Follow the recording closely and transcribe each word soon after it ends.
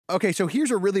Okay, so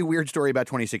here's a really weird story about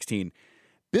 2016.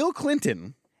 Bill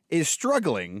Clinton is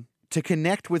struggling to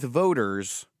connect with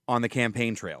voters on the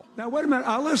campaign trail. Now, wait a minute.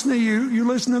 I listen to you. You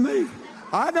listen to me.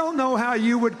 I don't know how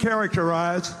you would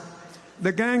characterize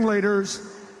the gang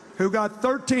leaders who got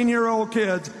 13-year-old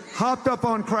kids hopped up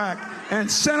on crack and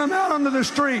sent them out onto the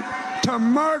street to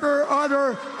murder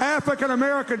other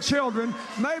African-American children.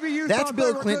 Maybe you That's thought Bill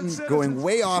they were Clinton good going citizens.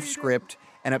 way off script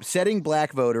and upsetting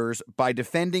black voters by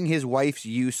defending his wife's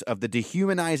use of the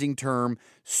dehumanizing term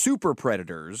super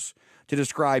predators to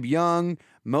describe young,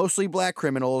 mostly black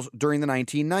criminals during the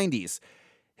 1990s.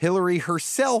 Hillary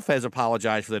herself has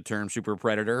apologized for the term super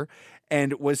predator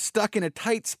and was stuck in a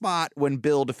tight spot when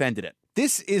Bill defended it.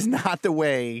 This is not the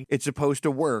way it's supposed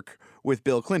to work with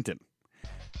Bill Clinton.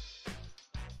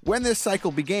 When this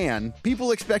cycle began,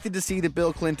 people expected to see the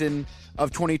Bill Clinton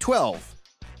of 2012,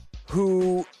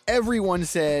 who everyone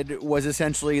said was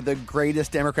essentially the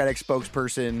greatest Democratic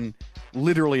spokesperson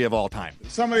literally of all time.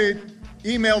 Somebody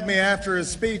emailed me after his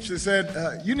speech that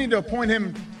said, you need to appoint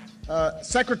him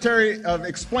Secretary of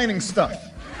Explaining Stuff.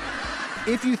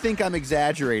 If you think I'm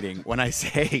exaggerating when I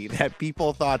say that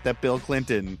people thought that Bill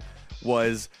Clinton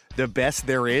was the best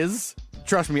there is,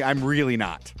 trust me, I'm really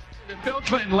not. If Bill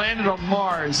Clinton landed on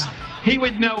Mars, he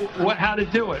would know how to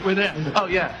do it with it. Oh,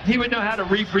 yeah. He would know how to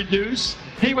reproduce.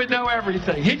 He would know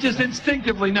everything. He just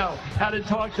instinctively know how to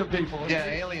talk to people. Yeah,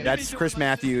 alien. That's Chris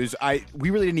Matthews. We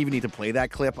really didn't even need to play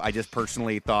that clip. I just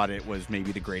personally thought it was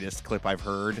maybe the greatest clip I've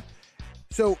heard.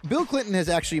 So Bill Clinton has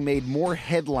actually made more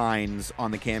headlines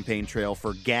on the campaign trail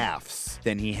for gaffes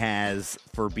than he has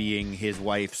for being his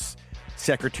wife's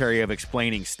Secretary of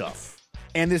Explaining Stuff.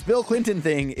 And this Bill Clinton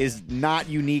thing is not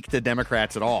unique to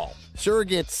Democrats at all.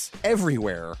 Surrogates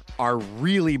everywhere are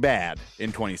really bad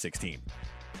in 2016.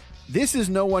 This is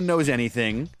No One Knows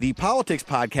Anything, the politics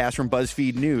podcast from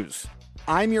BuzzFeed News.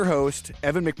 I'm your host,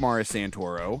 Evan McMorris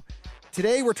Santoro.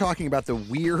 Today we're talking about the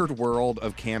weird world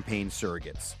of campaign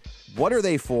surrogates. What are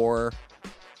they for?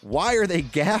 Why are they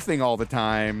gaffing all the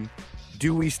time?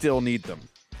 Do we still need them?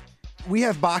 We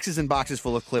have boxes and boxes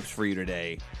full of clips for you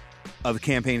today of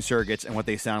campaign surrogates and what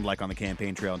they sound like on the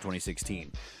campaign trail in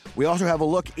 2016. We also have a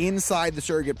look inside the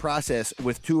surrogate process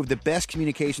with two of the best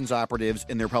communications operatives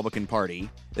in the Republican Party.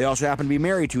 They also happen to be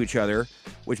married to each other,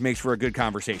 which makes for a good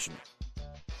conversation.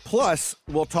 Plus,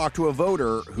 we'll talk to a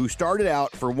voter who started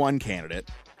out for one candidate,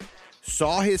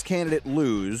 saw his candidate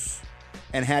lose,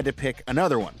 and had to pick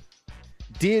another one.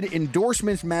 Did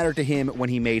endorsements matter to him when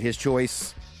he made his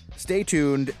choice? Stay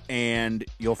tuned, and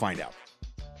you'll find out.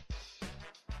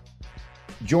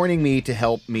 Joining me to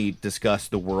help me discuss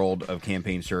the world of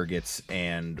campaign surrogates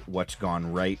and what's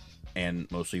gone right and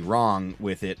mostly wrong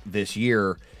with it this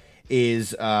year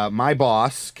is my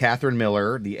boss, Catherine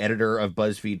Miller, the editor of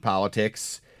BuzzFeed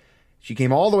Politics. She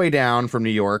came all the way down from New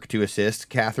York to assist.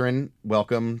 Catherine,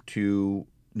 welcome to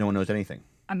No One Knows Anything.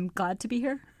 I'm glad to be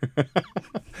here.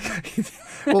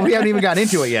 Well, we haven't even gotten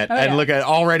into it yet, Oh, and yeah. look at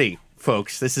already,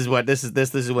 folks. This is what it's like.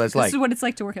 This is what it's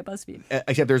like to work at BuzzFeed.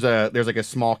 Except there's like a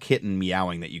small kitten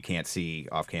meowing that you can't see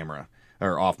off camera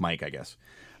or off mic, I guess.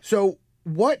 So,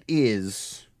 what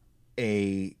is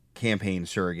a campaign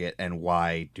surrogate, and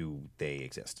why do they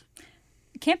exist?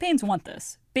 Campaigns want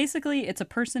this. Basically, it's a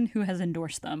person who has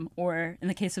endorsed them, or in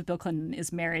the case of Bill Clinton,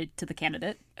 is married to the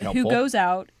candidate, Helpful. who goes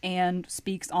out and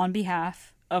speaks on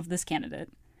behalf of this candidate.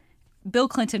 Bill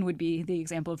Clinton would be the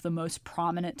example of the most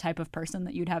prominent type of person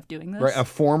that you'd have doing this. Right, a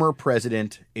former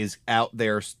president is out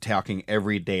there talking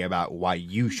every day about why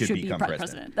you should become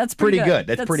president. That's pretty good.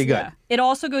 That's pretty good. Yeah. It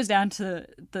also goes down to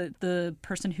the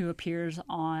person who appears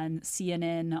on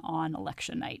CNN on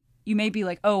election night. You may be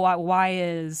like, oh, why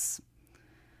is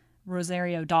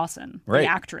Rosario Dawson, right, the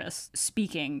actress,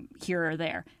 speaking here or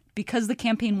there? Because the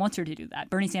campaign wants her to do that.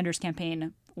 Bernie Sanders'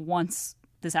 campaign wants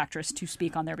this actress to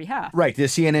speak on their behalf. Right.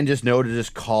 Does CNN just know to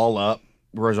just call up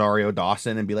Rosario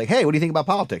Dawson and be like, hey, what do you think about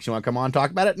politics? You want to come on and talk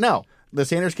about it? No. The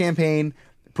Sanders campaign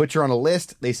puts her on a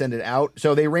list. They send it out.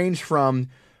 So they range from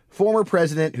former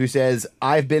president who says,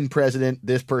 I've been president,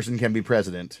 this person can be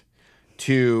president,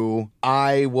 to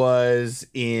I was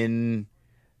in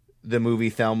the movie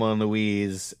Thelma and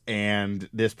Louise and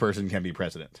this person can be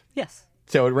president. Yes.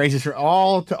 So it ranges from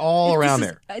all around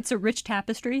there. It's a rich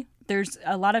tapestry. There's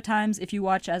a lot of times, if you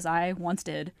watch, as I once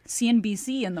did,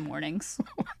 CNBC in the mornings.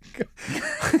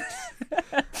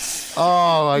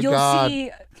 Oh, my You'll God.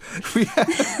 see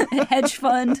hedge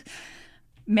fund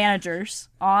managers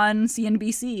on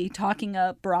CNBC talking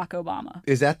up Barack Obama.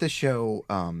 Is that the show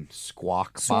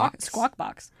Squawk Box? Squawk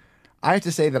Box. I have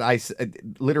to say that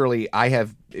I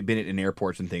have been in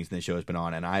airports and things and the show has been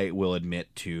on, and I will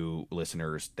admit to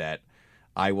listeners that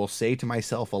I will say to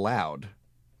myself aloud,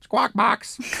 Squawk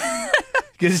Box.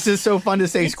 Because it's just so fun to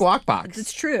say Squawk Box.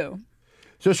 It's true.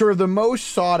 So sort of the most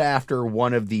sought after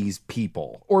one of these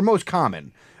people, or most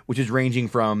common, which is ranging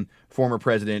from former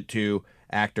president to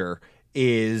actor,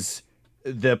 is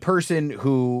the person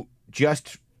who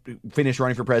just finished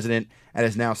running for president and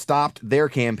has now stopped their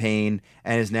campaign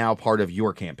and is now part of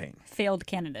your campaign. Failed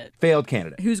candidate.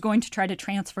 Who's going to try to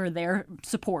transfer their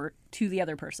support to the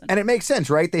other person. And it makes sense,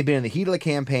 right? They've been in the heat of the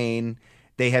campaign.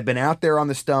 They have been out there on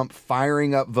the stump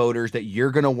firing up voters that you're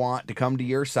going to want to come to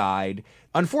your side.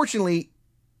 Unfortunately,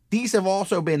 these have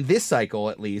also been, this cycle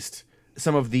at least,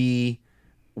 some of the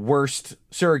worst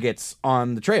surrogates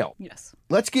on the trail. Yes.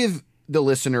 Let's give the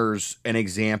listeners an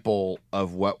example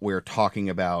of what we're talking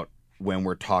about when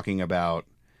we're talking about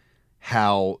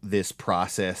how this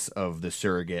process of the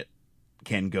surrogate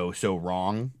can go so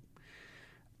wrong.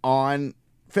 On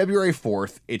February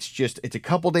 4th, it's a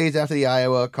couple days after the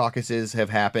Iowa caucuses have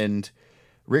happened.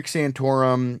 Rick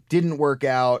Santorum didn't work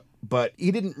out, but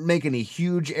he didn't make any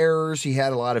huge errors. He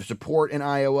had a lot of support in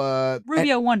Iowa.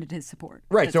 Rubio wanted his support.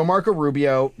 Right, so Marco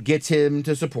Rubio gets him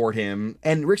to support him.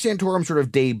 And Rick Santorum's sort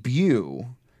of debut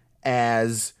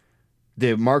as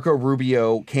the Marco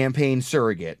Rubio campaign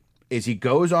surrogate is he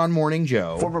goes on Morning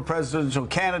Joe. Former presidential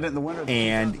candidate in the winter.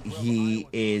 And he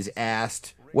is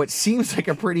asked what seems like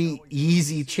a pretty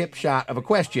easy chip shot of a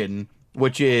question,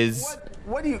 which is...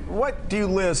 What do you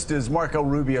list as Marco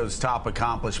Rubio's top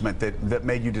accomplishment that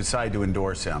made you decide to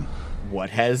endorse him? What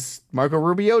has Marco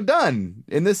Rubio done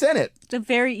in the Senate? It's a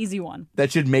very easy one.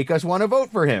 That should make us want to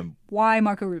vote for him. Why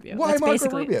Marco Rubio? Why Marco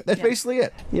Rubio? That's basically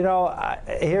it. You know,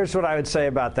 here's what I would say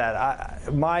about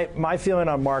that. My feeling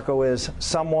on Marco is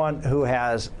someone who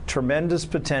has tremendous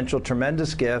potential,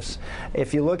 tremendous gifts.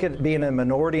 If you look at being a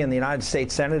minority in the United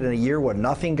States Senate in a year where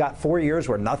 4 years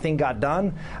where nothing got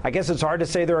done, I guess it's hard to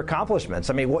say they're accomplishments.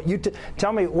 I mean,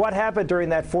 tell me what happened during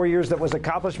that 4 years that was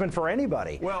accomplishment for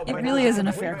anybody? Well, it really isn't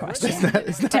a fair question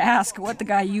to ask what the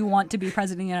guy you want to be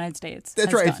president of the United States.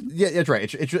 That's right. That's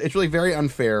right. It's really very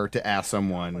unfair to ask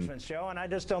someone. Show, and I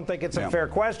just don't think it's a fair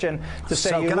question to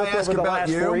say you look over the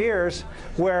last 4 years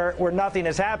where nothing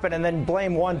has happened and then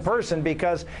blame one person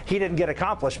because he didn't get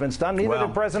accomplishments done. Neither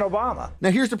did President Obama.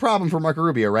 Now, here's the problem for Marco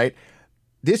Rubio, right?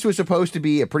 This was supposed to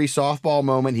be a pretty softball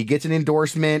moment. He gets an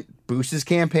endorsement, boosts his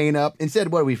campaign up.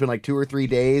 Instead, we've been like 2 or 3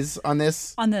 days on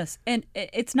this? And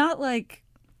it's not like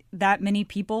that many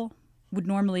people would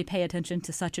normally pay attention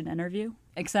to such an interview,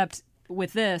 except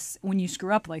with this, when you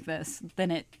screw up like this,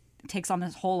 then it takes on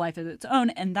this whole life of its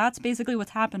own. And that's basically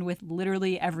what's happened with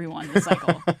literally everyone this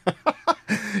cycle.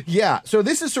 Yeah. So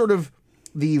this is sort of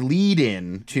the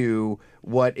lead-in to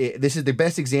this is the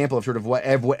best example of sort of what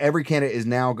every candidate is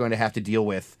now going to have to deal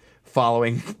with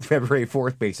following February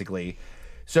 4th, basically.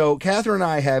 So Catherine and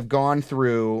I have gone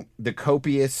through the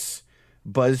copious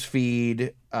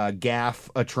BuzzFeed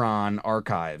Gaffatron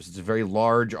archives. It's a very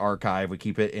large archive. We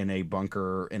keep it in a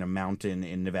bunker in a mountain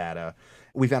in Nevada.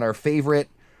 We found our favorite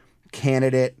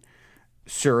candidate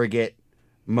surrogate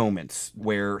moments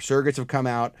where surrogates have come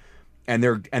out and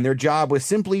their job was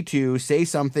simply to say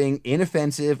something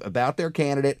inoffensive about their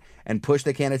candidate and push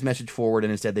the candidate's message forward,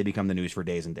 and instead they become the news for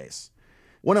days and days.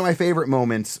 One of my favorite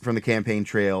moments from the campaign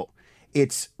trail,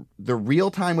 it's the Real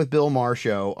Time with Bill Maher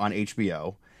show on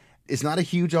HBO. It's not a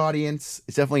huge audience.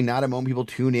 It's definitely not a moment people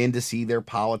tune in to see their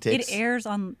politics. It airs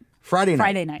on Friday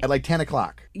night at like 10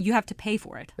 o'clock. You have to pay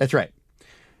for it. That's right.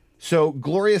 So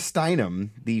Gloria Steinem,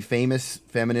 the famous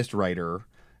feminist writer,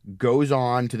 goes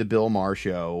on to the Bill Maher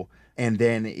show and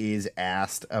then is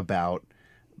asked about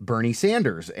Bernie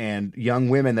Sanders and young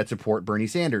women that support Bernie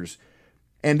Sanders.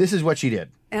 And this is what she did.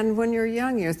 And when you're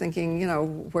young, you're thinking,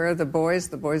 where are the boys?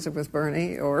 The boys are with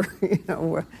Bernie, or,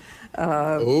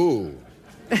 Ooh.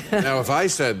 Now, if I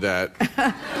said that...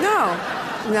 No.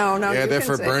 Yeah, they're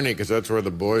for Bernie, because that's where the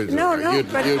boys are. No,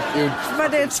 you'd but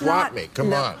it's swat not... me.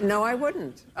 Come on. No, I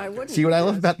wouldn't. See what I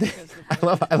love about this? I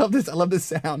love this. I love this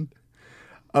sound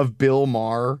of Bill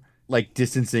Maher, like,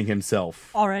 distancing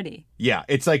himself. Already. Yeah,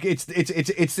 it's like, it's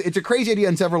a crazy idea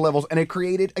on several levels, and it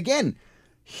created, again,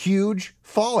 huge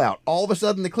fallout. All of a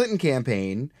sudden, the Clinton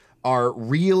campaign are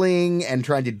reeling and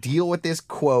trying to deal with this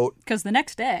quote. Because the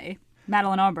next day,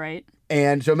 Madeleine Albright.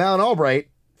 And so Madeleine Albright,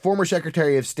 former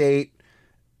Secretary of State,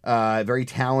 very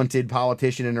talented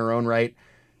politician in her own right.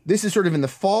 This is sort of in the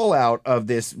fallout of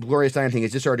this Gloria Steinem thing.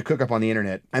 It's just started to cook up on the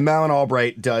internet. And Madeleine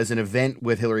Albright does an event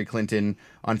with Hillary Clinton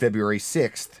on February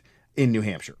 6th in New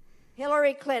Hampshire.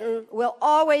 Hillary Clinton will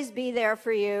always be there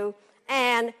for you.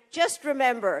 And just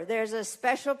remember, there's a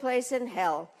special place in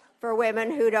hell for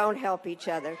women who don't help each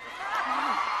other.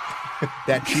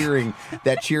 That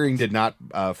cheering did not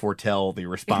foretell the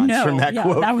response No, from that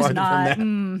quote. That was from not.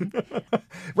 that.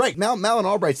 Right. Malin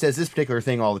Albright says this particular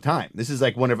thing all the time. This is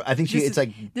like one of, I think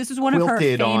this is one of her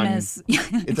famous.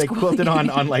 It's like quilted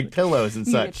on like pillows and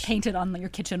such. Painted on your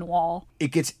kitchen wall.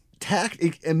 It gets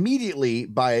immediately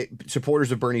by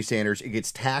supporters of Bernie Sanders. It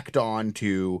gets tacked on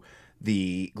to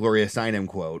the Gloria Steinem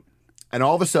quote. And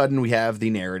all of a sudden we have the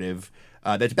narrative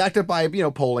that's backed up by,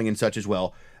 polling and such as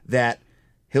well, that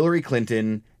Hillary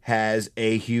Clinton has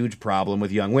a huge problem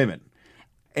with young women.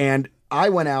 And I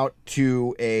went out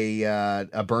to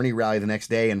a Bernie rally the next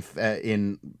day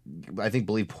in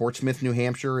believe Portsmouth, New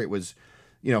Hampshire. It was,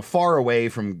 far away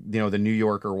from, the New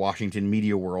York or Washington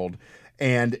media world.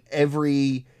 And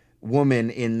every woman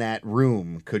in that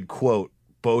room could quote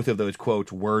both of those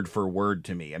quotes word for word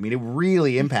to me. I mean, it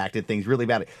really impacted things really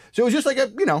badly. So it was just like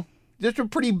just a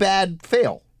pretty bad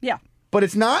fail. Yeah. But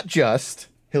it's not just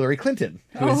Hillary Clinton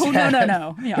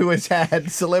who has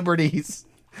had celebrities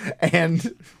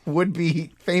and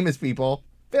would-be famous people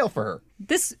fail for her.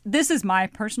 This is my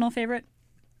personal favorite.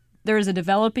 There is a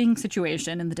developing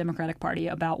situation in the Democratic Party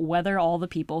about whether all the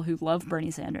people who love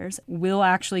Bernie Sanders will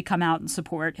actually come out and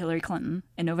support Hillary Clinton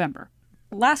in November.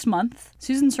 Last month,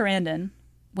 Susan Sarandon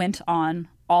went on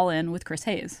All In with Chris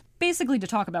Hayes, basically to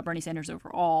talk about Bernie Sanders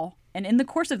overall, and in the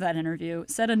course of that interview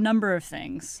said a number of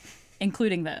things,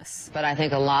 including this. But I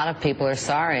think a lot of people are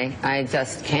sorry. I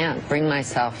just can't bring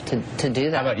myself to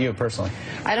do that. How about you personally?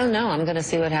 I don't know. I'm going to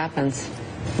see what happens.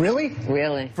 Really?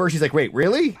 Really. First, he's like, wait,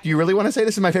 really? Do you really want to say this?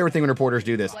 This is my favorite thing when reporters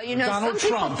do this. Well, some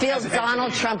people feel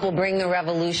Donald Trump will bring the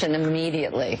revolution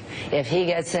immediately. If he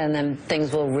gets in, then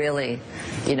things will really,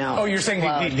 Oh, you're saying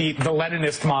the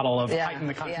Leninist model of fighting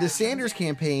the country. The Sanders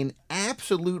campaign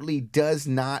absolutely does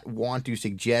not want to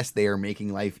suggest they are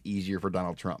making life easier for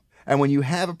Donald Trump. And when you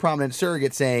have a prominent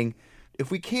surrogate saying, if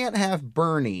we can't have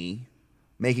Bernie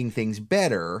making things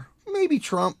better, maybe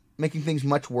Trump making things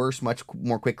much worse, much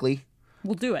more quickly.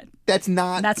 We'll do it. That's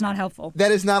not helpful.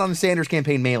 That is not on the Sanders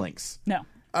campaign mailings. No.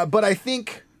 But I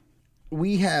think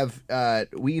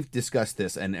we've discussed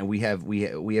this and we have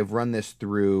run this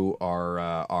through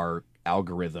our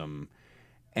algorithm,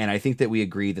 and I think that we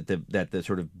agree that the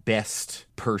sort of best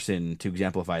person to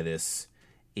exemplify this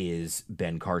is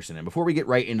Ben Carson. And before we get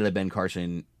right into the Ben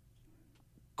Carson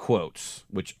quotes,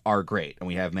 which are great, and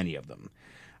we have many of them,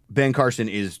 Ben Carson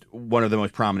is one of the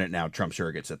most prominent now Trump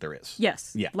surrogates that there is.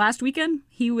 Yes. Yeah. Last weekend,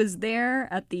 he was there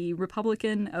at the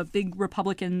a big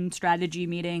Republican strategy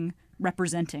meeting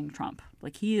representing Trump.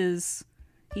 Like he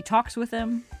talks with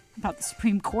him about the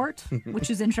Supreme Court, which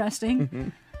is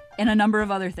interesting, and a number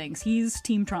of other things. He's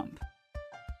Team Trump.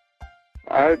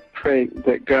 I pray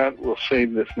that God will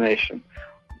save this nation,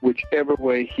 whichever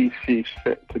way he sees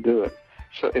fit to do it.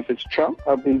 So if it's Trump,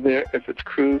 I'll be there. If it's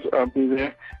Cruz, I'll be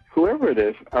there. Whoever it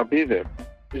is, I'll be there.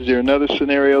 Is there another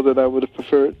scenario that I would have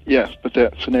preferred? Yes, but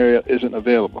that scenario isn't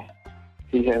available.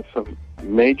 He has some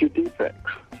major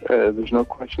defects. There's no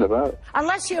question about it.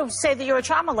 Unless you say that you're a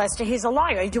child molester, he's a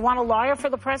liar. Do you want a liar for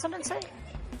the presidency?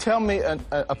 Tell me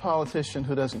a politician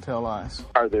who doesn't tell lies.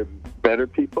 Are there better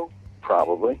people?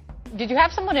 Probably. Did you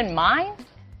have someone in mind?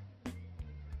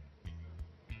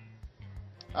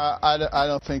 I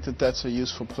don't think that's a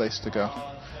useful place to go.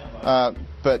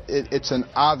 But it's an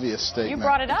obvious statement. You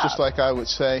brought it up. Just like I would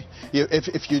say,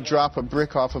 if you drop a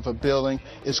brick off of a building,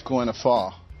 it's going to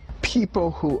fall.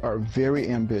 People who are very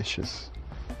ambitious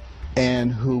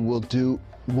and who will do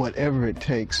whatever it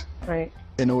takes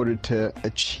in order to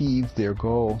achieve their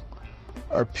goal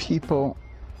are people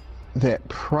that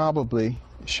probably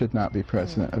should not be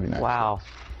president of the United States. Wow.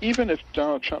 Even if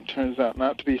Donald Trump turns out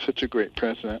not to be such a great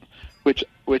president, which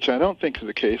I don't think is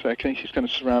the case. I think he's going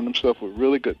to surround himself with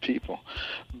really good people.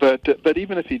 But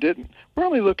even if he didn't, we're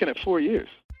only looking at 4 years.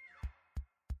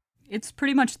 It's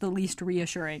pretty much the least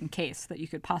reassuring case that you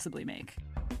could possibly make.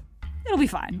 It'll be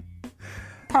fine.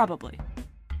 Probably.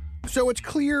 So it's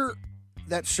clear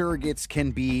that surrogates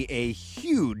can be a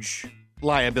huge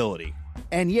liability.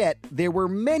 And yet, there were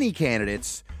many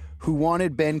candidates who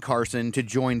wanted Ben Carson to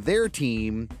join their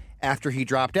team after he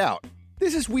dropped out.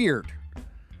 This is weird.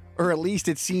 Or at least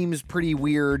it seems pretty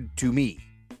weird to me.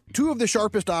 Two of the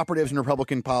sharpest operatives in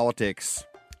Republican politics,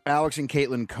 Alex and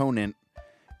Caitlin Conant,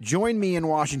 joined me in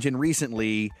Washington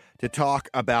recently to talk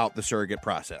about the surrogate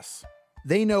process.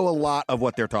 They know a lot of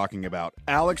what they're talking about.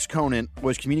 Alex Conant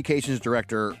was communications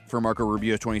director for Marco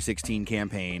Rubio's 2016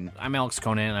 campaign. I'm Alex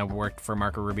Conant, and I worked for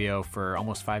Marco Rubio for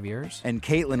almost 5 years. And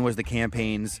Caitlin was the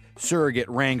campaign's surrogate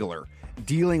wrangler.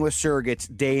 Dealing with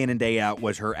surrogates day in and day out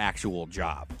was her actual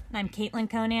job. I'm Caitlin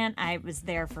Conant. I was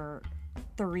there for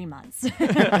 3 months.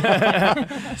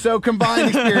 So combined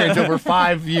experience over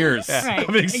 5 years Right,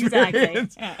 of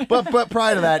experience. exactly. Yeah. But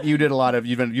prior to that, you did a lot of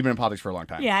you've been in politics for a long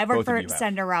time. Yeah, I worked Both of for you have.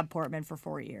 Senator Rob Portman for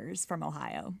 4 years from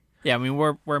Ohio. Yeah, I mean,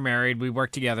 we're married. We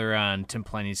worked together on Tim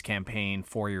Plenty's campaign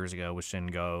 4 years ago, which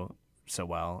didn't go so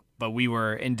well. But we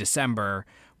were in December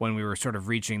when we were sort of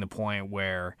reaching the point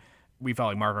where we felt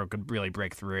like Marco could really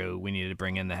break through. We needed to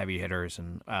bring in the heavy hitters,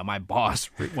 and my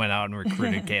boss went out and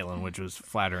recruited Caitlin, which was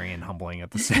flattering and humbling at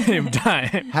the same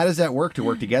time. How does that work to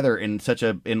work together in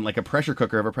like a pressure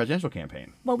cooker of a presidential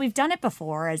campaign? Well, we've done it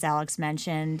before, as Alex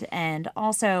mentioned, and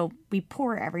also we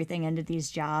pour everything into these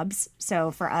jobs.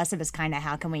 So for us, it was kind of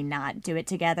how can we not do it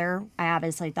together? I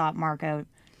obviously thought Marco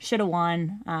should have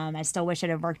won. I still wish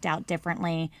it had worked out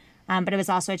differently, but it was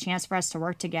also a chance for us to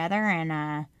work together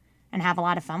and have a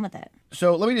lot of fun with it.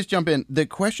 So let me just jump in. The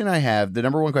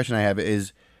number one question I have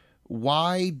is,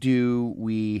 why do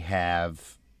we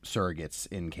have surrogates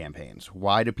in campaigns?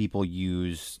 Why do people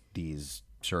use these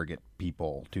surrogate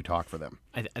people to talk for them?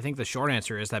 I think the short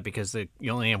answer is that because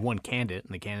you only have one candidate,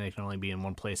 and the candidate can only be in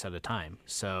one place at a time.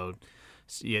 So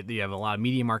you have a lot of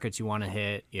media markets you want to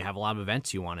hit. You have a lot of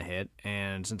events you want to hit.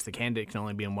 And since the candidate can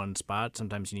only be in one spot,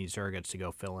 sometimes you need surrogates to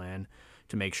go fill in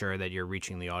to make sure that you're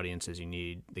reaching the audiences you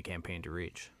need the campaign to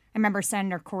reach. I remember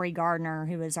Senator Cory Gardner,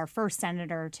 who was our first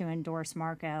senator to endorse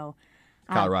Marco.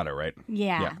 Colorado, right?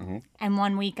 Yeah. Mm-hmm. And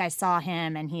one week I saw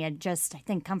him, and he had just, I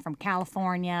think, come from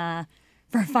California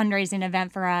for a fundraising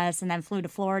event for us, and then flew to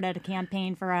Florida to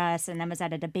campaign for us, and then was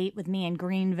at a debate with me in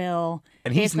Greenville.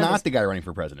 And he's not the guy running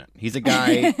for president. He's a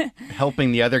guy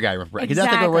helping the other guy run for president.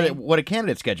 Exactly. That's like what a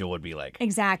candidate schedule would be like.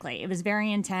 Exactly. It was very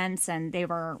intense, and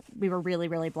we were really,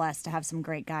 really blessed to have some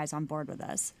great guys on board with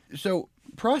us. So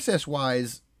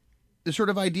process-wise, the sort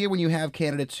of idea when you have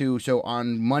candidates so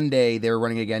on Monday they're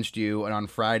running against you, and on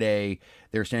Friday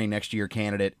they're standing next to your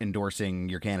candidate, endorsing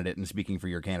your candidate and speaking for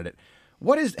your candidate.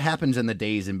 What happens in the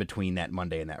days in between that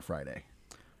Monday and that Friday?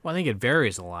 Well, I think it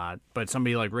varies a lot, but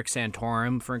somebody like Rick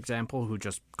Santorum, for example, who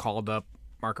just called up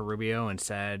Marco Rubio and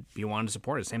said he wanted to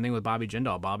support it. Same thing with Bobby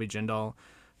Jindal. Bobby Jindal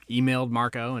emailed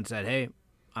Marco and said, "Hey,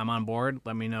 I'm on board.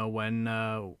 Let me know when.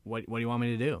 What do you want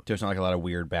me to do?" There's not like a lot of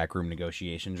weird backroom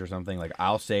negotiations or something. Like,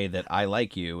 I'll say that I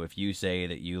like you if you say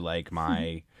that you like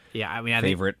my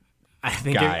favorite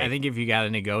guy. I think if you got to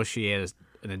negotiate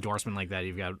an endorsement like that,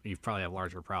 you probably have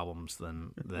larger problems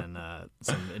than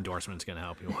some endorsement's going to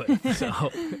help you with. So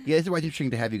yeah, this is why it's interesting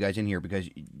to have you guys in here, because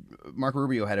Marco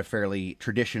Rubio had a fairly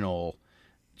traditional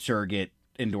surrogate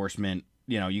endorsement.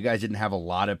 You know, you guys didn't have a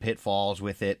lot of pitfalls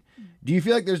with it. Do you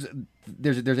feel like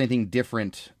there's anything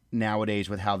different nowadays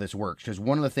with how this works? Because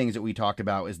one of the things that we talked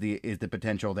about is the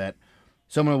potential that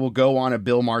someone will go on a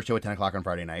Bill Maher show at 10 o'clock on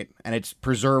Friday night, and it's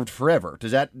preserved forever.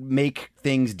 Does that make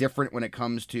things different when it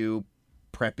comes to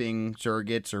prepping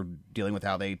surrogates or dealing with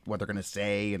what they're going to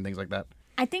say and things like that?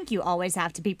 I think you always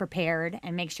have to be prepared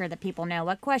and make sure that people know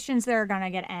what questions they're going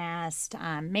to get asked.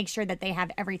 Make sure that they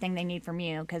have everything they need from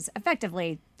you, because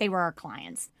effectively they were our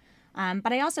clients.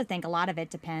 But I also think a lot of it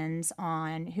depends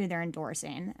on who they're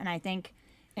endorsing. And I think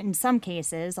in some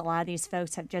cases, a lot of these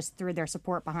folks have just threw their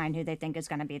support behind who they think is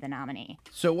going to be the nominee.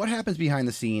 So what happens behind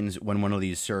the scenes when one of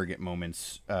these surrogate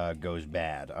moments goes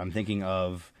bad? I'm thinking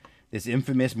of this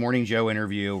infamous Morning Joe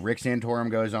interview. Rick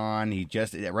Santorum goes on. He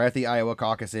just, right at the Iowa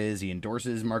caucuses, he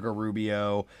endorses Marco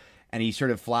Rubio, and he sort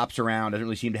of flops around, doesn't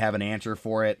really seem to have an answer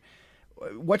for it.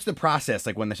 What's the process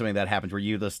like when there's something that happens? Were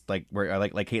you just like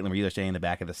Caitlin, were you just standing in the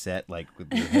back of the set, like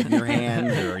with your head in your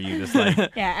hands, or are you just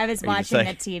like? Yeah, I was watching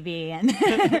the TV, and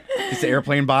just the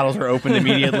airplane bottles were opened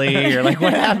immediately, or like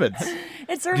what happens?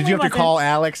 It certainly Did you have to call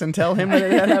Alex and tell him that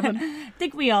it had happened? I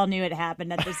think we all knew it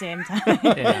happened at the same time.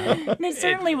 Yeah. It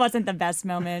certainly wasn't the best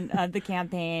moment of the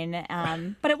campaign,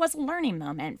 but it was a learning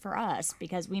moment for us,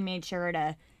 because we made sure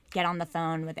to get on the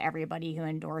phone with everybody who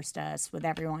endorsed us, with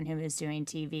everyone who was doing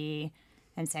TV,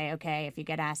 and say, okay, if you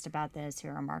get asked about this,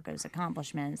 here are Marco's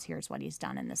accomplishments, here's what he's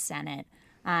done in the Senate.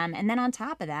 And then on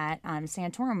top of that,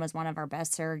 Santorum was one of our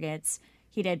best surrogates.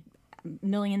 He did a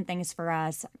million things for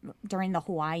us. During the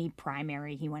Hawaii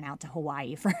primary, he went out to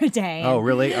Hawaii for a day. Oh,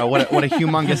 really? Oh, what a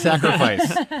humongous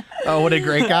sacrifice. Oh, what a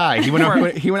great guy. He went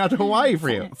out to Hawaii for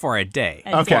you. For a day.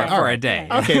 Okay, for a day.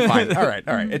 Okay, fine. All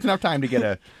right. It's enough time to get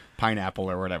a pineapple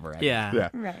or whatever. Yeah.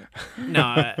 Right. No,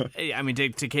 I mean, to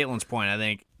Caitlin's point, I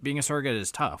think being a surrogate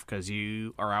is tough because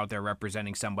you are out there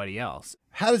representing somebody else.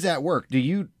 How does that work? Do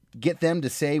you get them to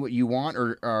say what you want,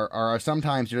 or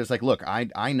sometimes you're just like, look,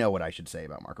 I know what I should say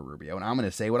about Marco Rubio, and I'm going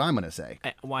to say what I'm going to say?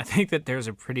 Well, I think that there's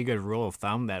a pretty good rule of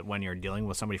thumb that when you're dealing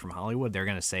with somebody from Hollywood, they're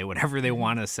going to say whatever they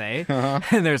want to say,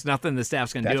 and there's nothing the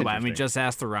staff's going to do about it. I mean, just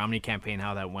ask the Romney campaign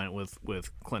how that went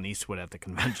with Clint Eastwood at the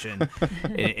convention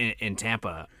in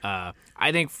Tampa.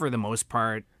 I think for the most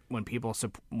part, when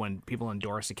people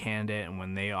endorse a candidate and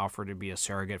when they offer to be a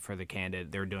surrogate for the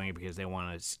candidate, they're doing it because they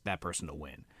want that person to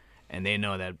win. And they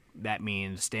know that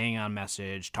means staying on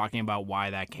message, talking about why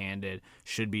that candidate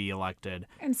should be elected.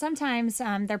 And sometimes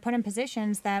they're put in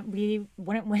positions that we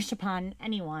wouldn't wish upon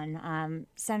anyone.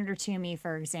 Senator Toomey,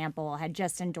 for example, had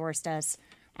just endorsed us,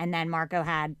 and then Marco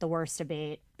had the worst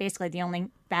debate, basically the only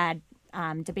bad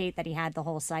debate that he had the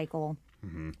whole cycle.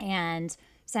 Mm-hmm. And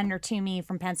Senator Toomey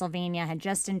from Pennsylvania had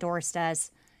just endorsed us,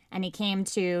 and he came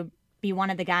to be one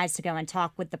of the guys to go and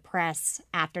talk with the press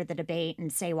after the debate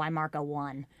and say why Marco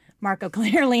won. Marco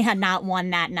clearly had not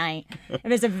won that night. It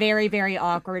was a very, very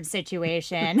awkward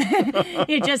situation.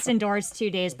 He had just endorsed 2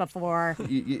 days before.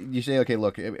 You say, okay,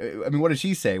 look, I mean, what did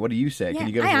she say? What do you say? Can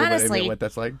you give us a little bit of what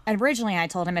that's like? Originally, I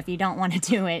told him, if you don't want to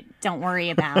do it, don't worry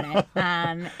about it.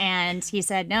 And he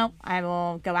said, no, I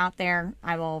will go out there.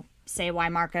 I will say why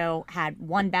Marco had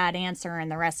one bad answer,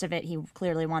 and the rest of it, he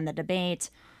clearly won the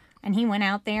debate. And he went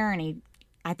out there, and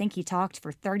I think he talked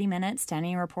for 30 minutes to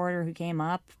any reporter who came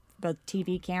up, both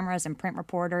TV cameras and print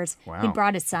reporters. Wow. He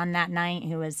brought his son that night,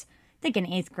 who was, I think, in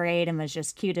 8th grade and was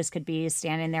just cute as could be,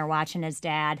 standing there watching his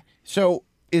dad. So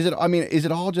is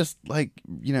it all just like,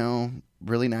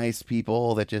 really nice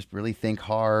people that just really think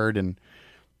hard and,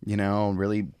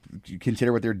 really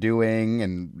consider what they're doing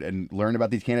and learn about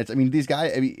these candidates? I mean, these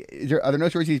guys, are there no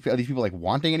stories of these people like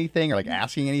wanting anything or like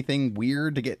asking anything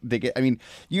weird to get? I mean,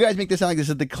 you guys make this sound like this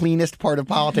is the cleanest part of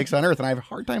politics on earth, and I have a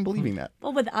hard time believing that.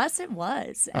 Well, with us, it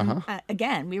was. And,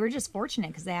 again, we were just fortunate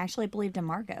because they actually believed in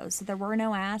Marco. So there were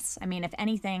no asks. I mean, if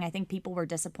anything, I think people were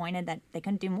disappointed that they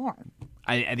couldn't do more.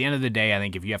 At the end of the day, I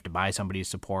think if you have to buy somebody's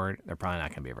support, they're probably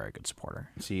not going to be a very good supporter.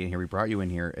 See, and here we brought you in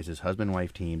here as his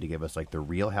husband-wife team to give us like the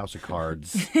real House of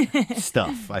Cards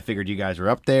stuff. I figured you guys were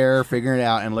up there figuring it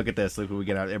out, and look at this. Look what we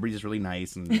get out. Everybody's just really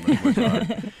nice and works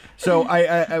hard. So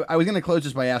I was going to close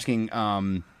this by asking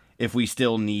if we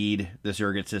still need the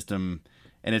surrogate system,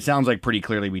 and it sounds like pretty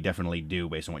clearly we definitely do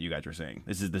based on what you guys are saying.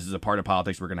 This is a part of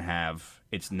politics we're going to have.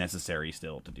 It's necessary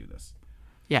still to do this.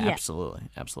 Yeah, absolutely.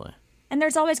 And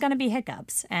there's always going to be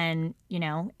hiccups. And,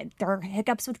 there are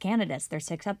hiccups with candidates. There's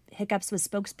hiccups with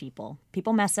spokespeople.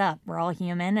 People mess up. We're all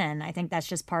human, and I think that's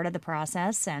just part of the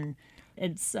process. And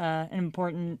it's an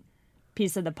important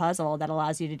piece of the puzzle that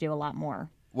allows you to do a lot more.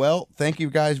 Well, thank you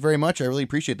guys very much. I really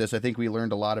appreciate this. I think we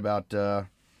learned a lot about the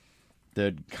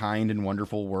kind and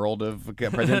wonderful world of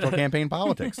presidential campaign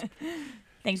politics.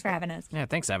 Thanks for having us. Yeah,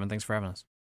 thanks, Evan. Thanks for having us.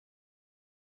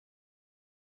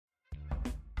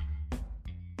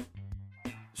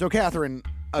 So, Catherine,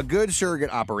 a good surrogate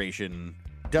operation,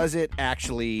 does it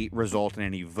actually result in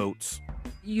any votes?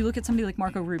 You look at somebody like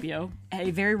Marco Rubio, a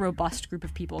very robust group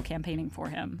of people campaigning for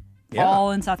him. Yeah.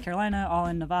 All in South Carolina, all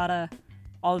in Nevada,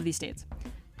 all of these states.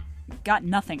 Got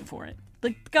nothing for it.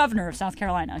 The governor of South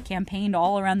Carolina campaigned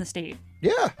all around the state.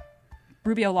 Yeah.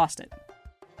 Rubio lost it.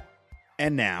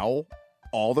 And now,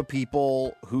 all the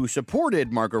people who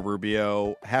supported Marco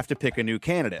Rubio have to pick a new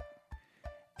candidate.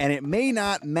 And it may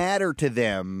not matter to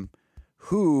them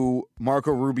who Marco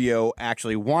Rubio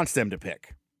actually wants them to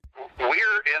pick. We're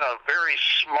in a very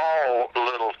small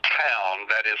little town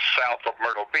that is south of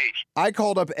Myrtle Beach. I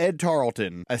called up Ed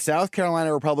Tarleton, a South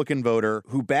Carolina Republican voter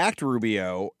who backed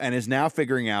Rubio and is now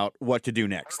figuring out what to do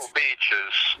next. Myrtle Beach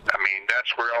is,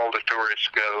 that's where all the tourists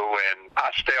go, and I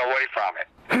stay away from it.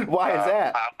 Why is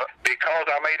that? Because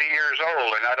I'm 80 years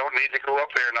old, and I don't need to go up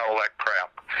there and all that crap.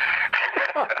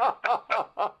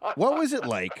 What was it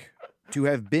like to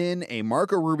have been a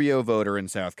Marco Rubio voter in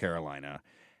South Carolina,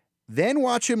 then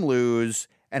watch him lose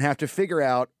and have to figure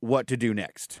out what to do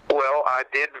next? Well, I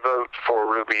did vote for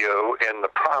Rubio in the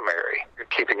primary,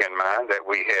 keeping in mind that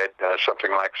we had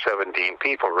something like 17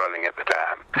 people running at the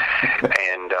time.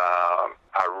 And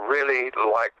I really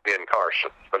liked Ben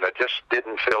Carson, but I just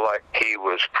didn't feel like he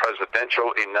was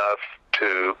presidential enough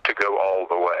to go all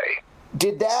the way.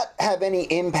 Did that have any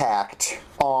impact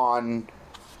on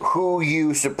who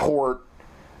you support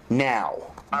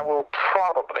now? I will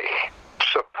probably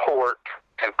support,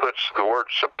 and puts the word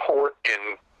support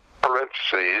in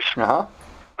parentheses,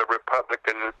 the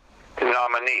Republican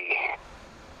nominee.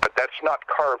 But that's not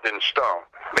carved in stone.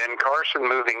 Ben Carson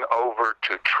moving over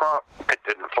to Trump, it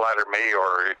didn't flatter me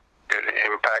or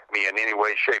impact me in any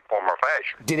way, shape, form, or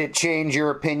fashion. Did it change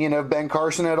your opinion of Ben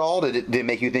Carson at all? Did it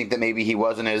make you think that maybe he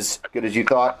wasn't as good as you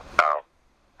thought? No.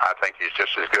 I think he's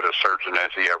just as good a surgeon as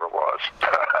he ever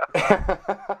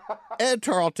was. Ed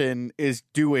Tarleton is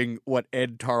doing what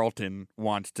Ed Tarleton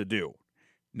wants to do.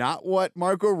 Not what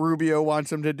Marco Rubio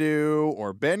wants him to do,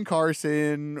 or Ben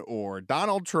Carson, or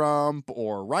Donald Trump,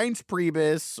 or Reince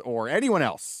Priebus, or anyone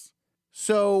else.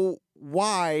 So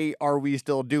why are we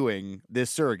still doing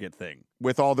this surrogate thing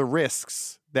with all the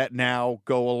risks that now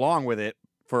go along with it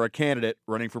for a candidate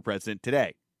running for president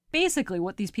today? Basically,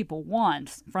 what these people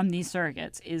want from these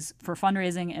surrogates is for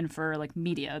fundraising and for like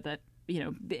media that, you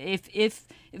know, if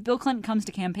Bill Clinton comes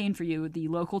to campaign for you, the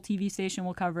local TV station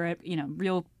will cover it, you know,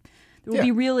 there will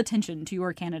be real attention to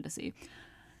your candidacy.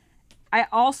 I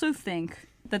also think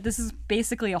that this is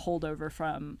basically a holdover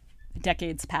from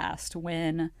decades past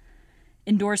when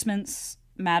endorsements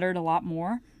mattered a lot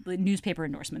more. The newspaper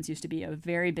endorsements used to be a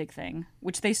very big thing,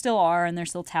 which they still are, and they're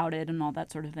still touted and all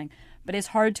that sort of thing. But it's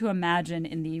hard to imagine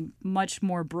in the much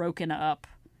more broken up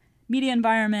media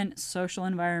environment, social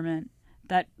environment,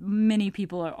 that many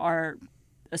people are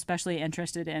especially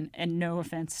interested in, and no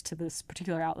offense to this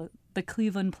particular outlet, the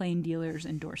Cleveland Plain Dealers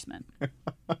endorsement.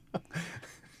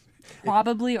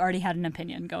 Probably already had an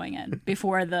opinion going in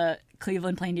before the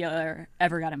Cleveland Plain Dealer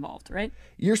ever got involved, right?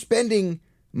 You're spending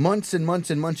months and months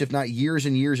and months, if not years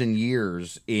and years and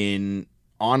years, in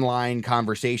online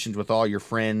conversations with all your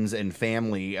friends and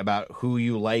family about who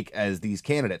you like as these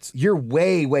candidates. You're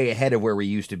way, way ahead of where we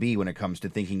used to be when it comes to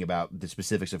thinking about the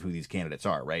specifics of who these candidates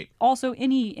are, right? Also,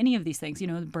 any of these things, you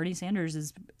know, Bernie Sanders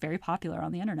is very popular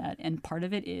on the internet, and part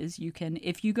of it is you can,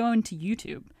 if you go into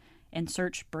YouTube and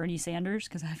search Bernie Sanders,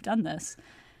 because I've done this,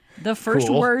 the first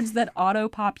words that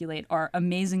auto-populate are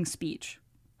amazing speech.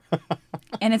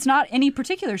 And it's not any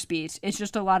particular speech. It's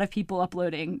just a lot of people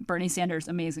uploading Bernie Sanders'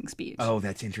 amazing speech. Oh,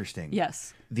 that's interesting.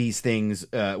 Yes. These things,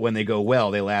 when they go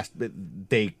well,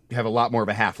 they have a lot more of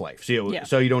a half-life.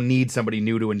 So you don't need somebody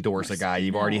new to endorse a guy.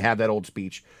 You've already had that old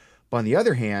speech. But on the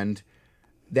other hand,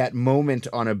 that moment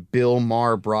on a Bill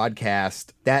Maher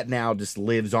broadcast, that now just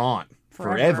lives on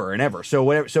forever and ever. So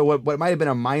what might have been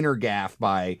a minor gaffe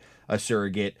by a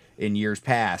surrogate in years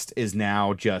past is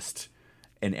now just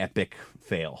an epic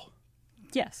fail.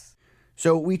 Yes.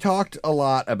 So we talked a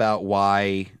lot about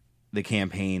why the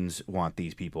campaigns want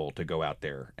these people to go out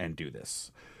there and do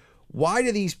this. Why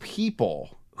do these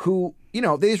people who, you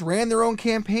know, they just ran their own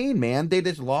campaign, man, they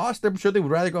just lost. I'm sure they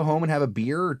would rather go home and have a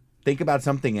beer or think about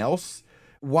something else.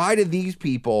 Why do these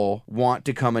people want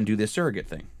to come and do this surrogate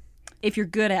thing? If you're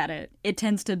good at it, it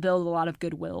tends to build a lot of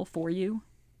goodwill for you.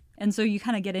 And so you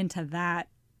kind of get into that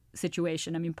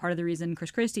situation. I mean, part of the reason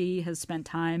Chris Christie has spent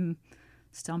time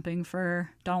stumping for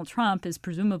Donald Trump is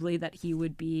presumably that he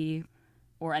would be,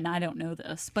 and I don't know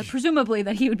this, but presumably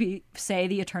that he would be, say,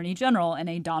 the Attorney General in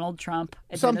a Donald Trump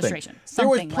administration.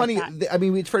 Something there was plenty. Like that. I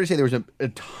mean, it's fair to say there was a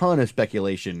ton of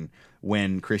speculation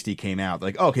when Christie came out,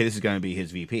 like, okay, this is going to be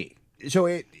his VP. So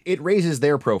it raises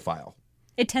their profile.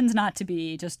 It tends not to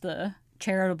be just the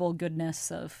charitable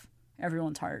goodness of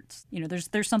everyone's hearts. You know,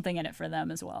 there's something in it for them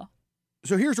as well.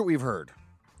 So here's what we've heard.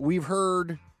 We've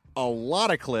heard a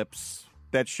lot of clips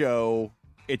that show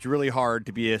it's really hard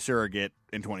to be a surrogate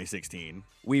in 2016.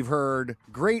 We've heard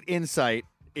great insight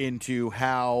into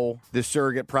how the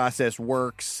surrogate process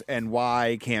works and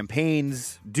why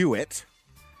campaigns do it.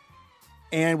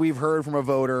 And we've heard from a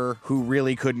voter who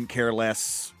really couldn't care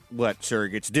less what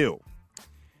surrogates do.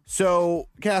 So,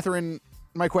 Catherine,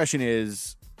 my question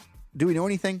is, do we know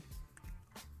anything?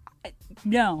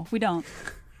 No, we don't.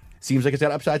 Seems like it's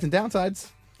got upsides and downsides.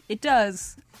 It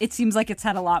does. It seems like it's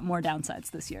had a lot more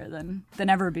downsides this year than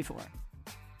ever before.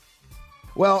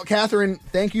 Well, Catherine,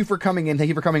 thank you for coming in. Thank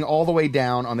you for coming all the way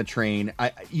down on the train.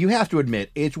 You have to admit,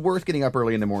 it's worth getting up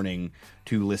early in the morning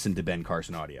to listen to Ben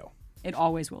Carson audio. It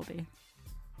always will be.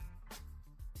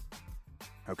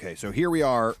 Okay, so here we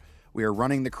are. We are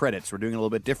running the credits. We're doing it a little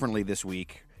bit differently this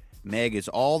week. Meg is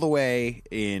all the way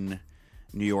in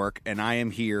New York, and I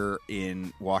am here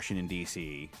in Washington,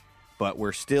 D.C., but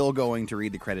we're still going to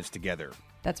read the credits together.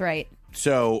 That's right.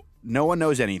 So, No One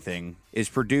Knows Anything is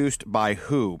produced by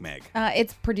who, Meg?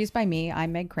 It's produced by me.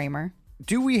 I'm Meg Kramer.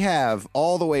 Do we have,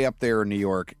 all the way up there in New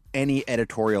York, any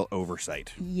editorial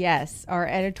oversight? Yes. Our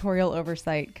editorial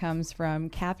oversight comes from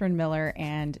Catherine Miller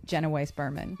and Jenna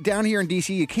Weiss-Berman. Down here in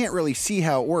D.C., you can't really see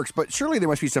how it works, but surely there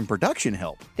must be some production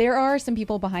help. There are some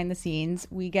people behind the scenes.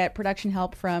 We get production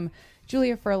help from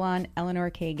Julia Furlan, Eleanor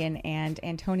Kagan, and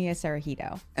Antonia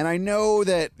Sarahito. And I know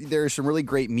that there's some really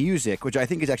great music, which I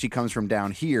think actually comes from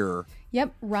down here.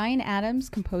 Yep, Ryan Adams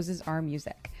composes our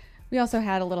music. We also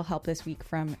had a little help this week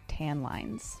from Tan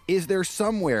Lines. Is there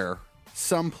somewhere,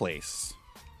 someplace,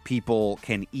 people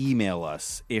can email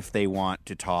us if they want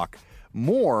to talk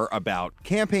more about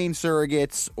campaign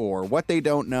surrogates or what they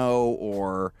don't know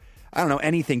or, I don't know,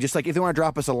 anything? Just like if they want to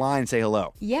drop us a line and say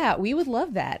hello. Yeah, we would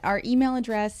love that. Our email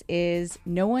address is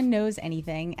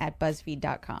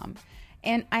nooneknowsanything@buzzfeed.com.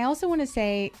 And I also want to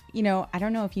say, I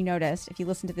don't know if you noticed, if you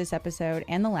listened to this episode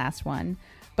and the last one,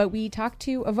 but we talked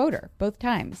to a voter both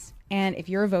times. And if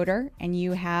you're a voter and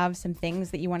you have some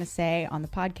things that you want to say on the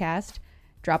podcast,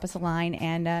 drop us a line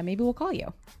and maybe we'll call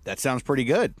you. That sounds pretty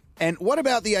good. And what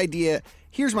about the idea?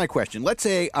 Here's my question. Let's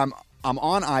say I'm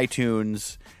on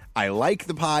iTunes. I like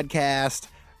the podcast.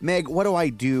 Meg, what do I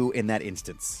do in that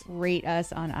instance? Rate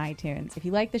us on iTunes. If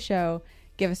you like the show,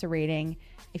 give us a rating.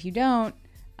 If you don't,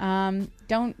 you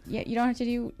don't have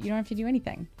to do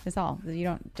anything. That's all. You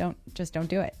don't do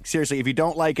it. Seriously, if you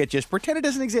don't like it, just pretend it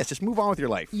doesn't exist. Just move on with your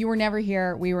life. You were never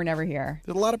here. We were never here.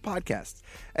 There's a lot of podcasts.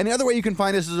 And the other way you can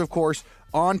find us is, of course,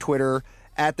 on Twitter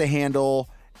at the handle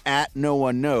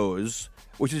 @NoOneKnows,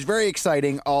 which is very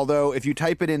exciting. Although if you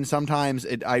type it in, sometimes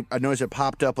I noticed it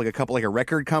popped up like a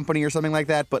record company or something like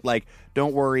that. But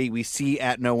don't worry, we see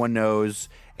 @NoOneKnows,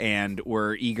 and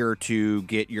we're eager to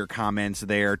get your comments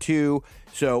there too.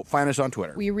 So find us on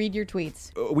Twitter. We read your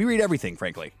tweets. We read everything,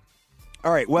 frankly.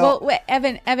 All right. Well, wait,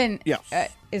 Evan. Yes.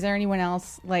 Is there anyone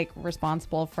else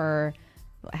responsible for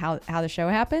how the show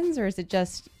happens, or is it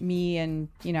just me and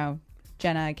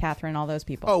Jenna, Catherine, all those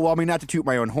people? Oh well, I mean, not to toot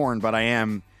my own horn, but I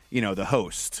am the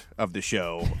host of the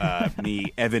show.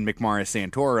 Me, Evan McMorris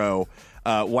Santoro,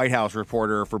 White House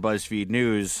reporter for BuzzFeed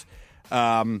News.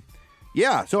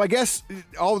 Yeah. So I guess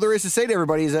all there is to say to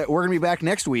everybody is that we're going to be back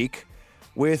next week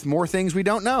with more things we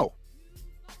don't know.